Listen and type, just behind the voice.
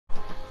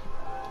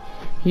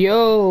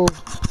Yo,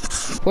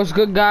 what's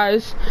good,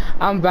 guys?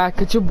 I'm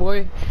back. It's your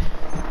boy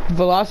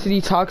Velocity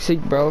Toxic,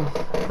 bro,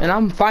 and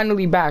I'm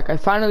finally back. I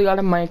finally got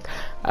a mic.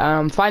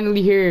 I'm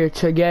finally here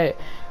to get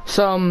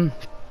some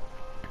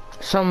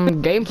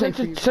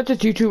gameplay. Such as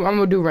YouTube, I'm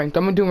gonna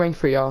do ranked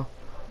for y'all.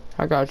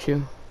 I got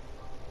you.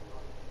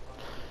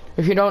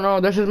 If you don't know,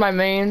 this is my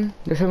main.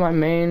 This is my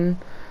main.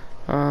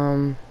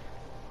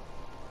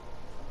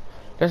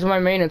 His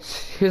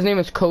name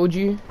is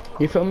Koji.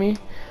 You feel me?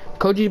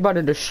 Koji's about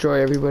to destroy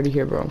everybody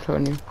here, bro. I'm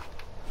telling you.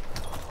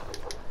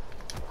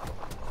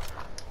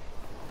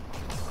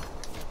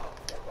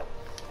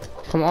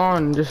 Come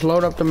on, just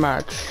load up the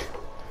match.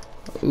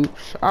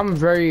 Oops.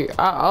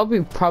 I'll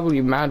be probably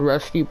mad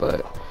rusty,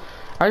 but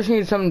I just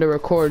need something to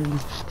record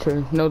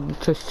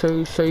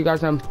to show you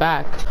guys I'm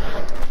back.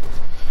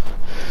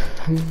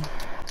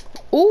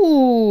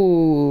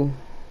 Ooh.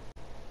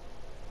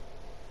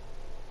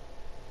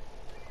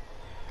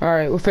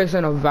 Alright, we're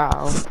facing a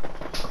Val.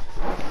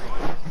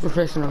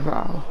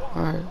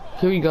 Alright,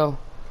 here we go.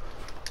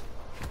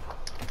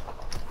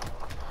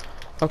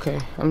 Okay,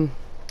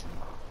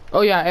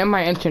 oh yeah, and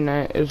my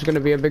internet is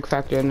gonna be a big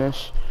factor in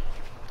this.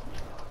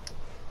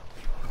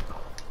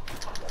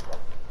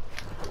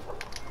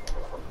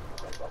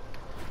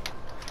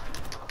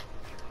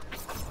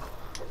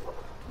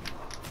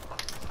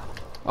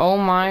 Oh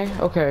my,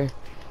 okay.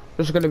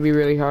 This is gonna be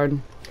really hard.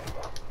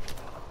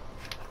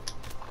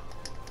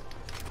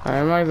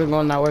 Alright, I'm not even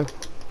going that way.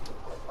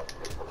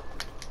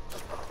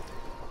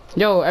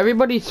 Yo,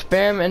 everybody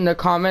spam in the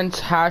comments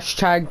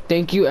hashtag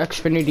thank you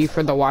Xfinity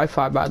for the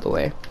Wi-Fi, by the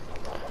way.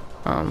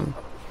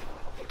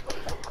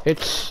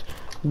 It's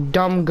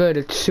dumb good,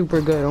 it's super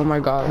good, oh my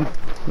god.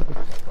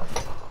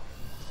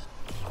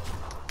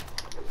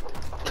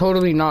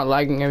 Totally not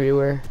lagging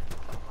everywhere.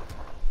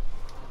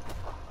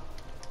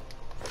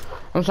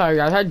 I'm sorry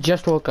guys, I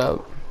just woke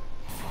up.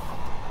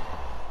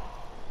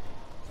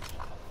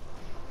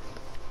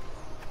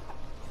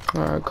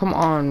 Alright, come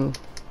on.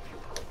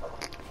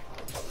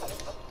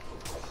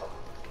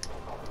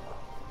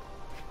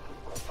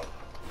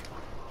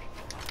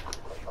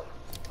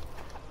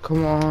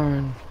 Come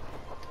on.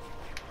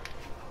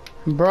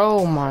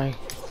 Bro,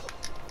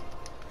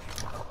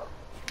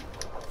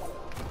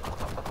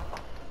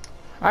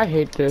 I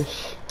hate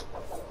this.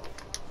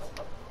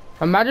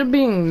 Imagine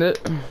being the...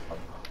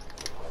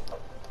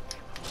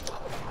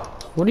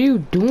 What are you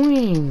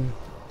doing?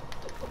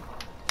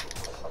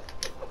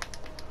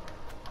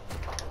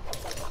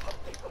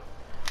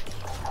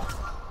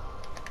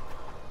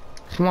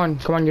 Come on,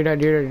 you're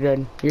dead.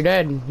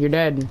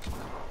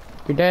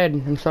 You're dead.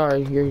 I'm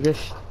sorry,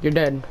 you're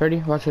dead. Ready?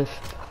 Watch this.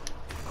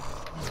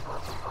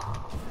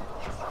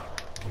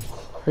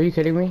 Are you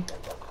kidding me?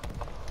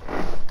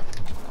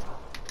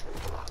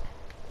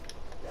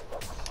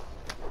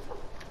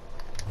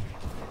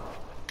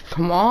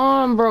 Come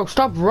on, bro,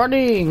 stop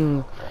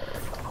running.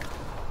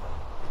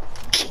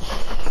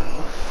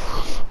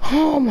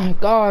 Oh my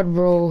god,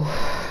 bro.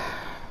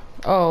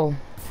 Oh.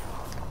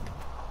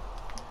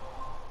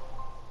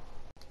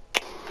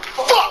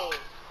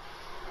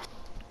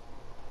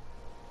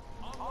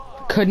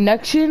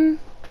 Connection?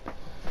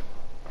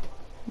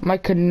 My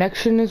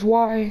connection is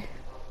why?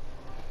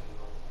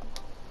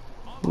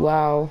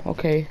 Wow,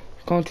 okay.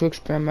 Going to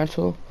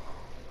experimental.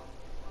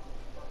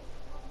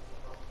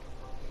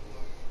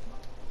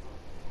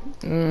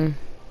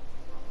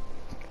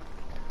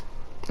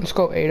 Let's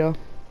go Ada.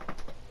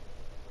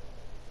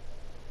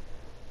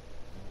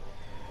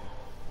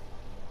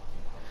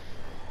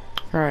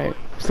 Alright,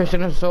 fish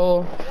in a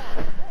soul.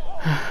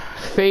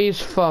 Phase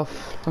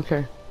Fuff.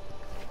 Okay.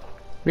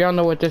 We all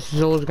know what this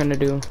Zol is gonna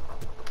do.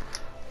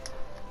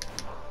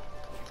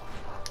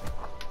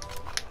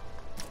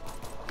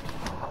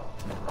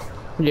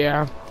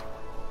 Yeah.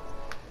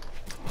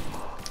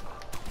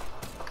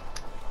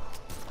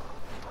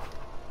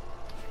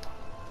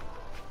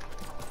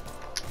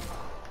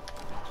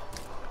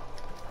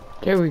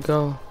 There we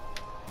go.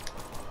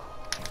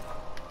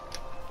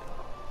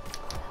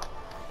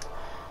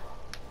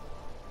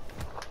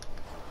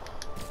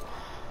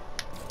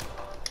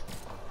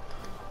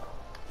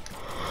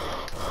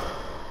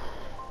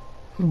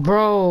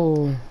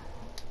 Bro.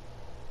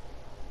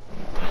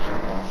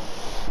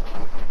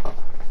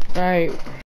 Alright.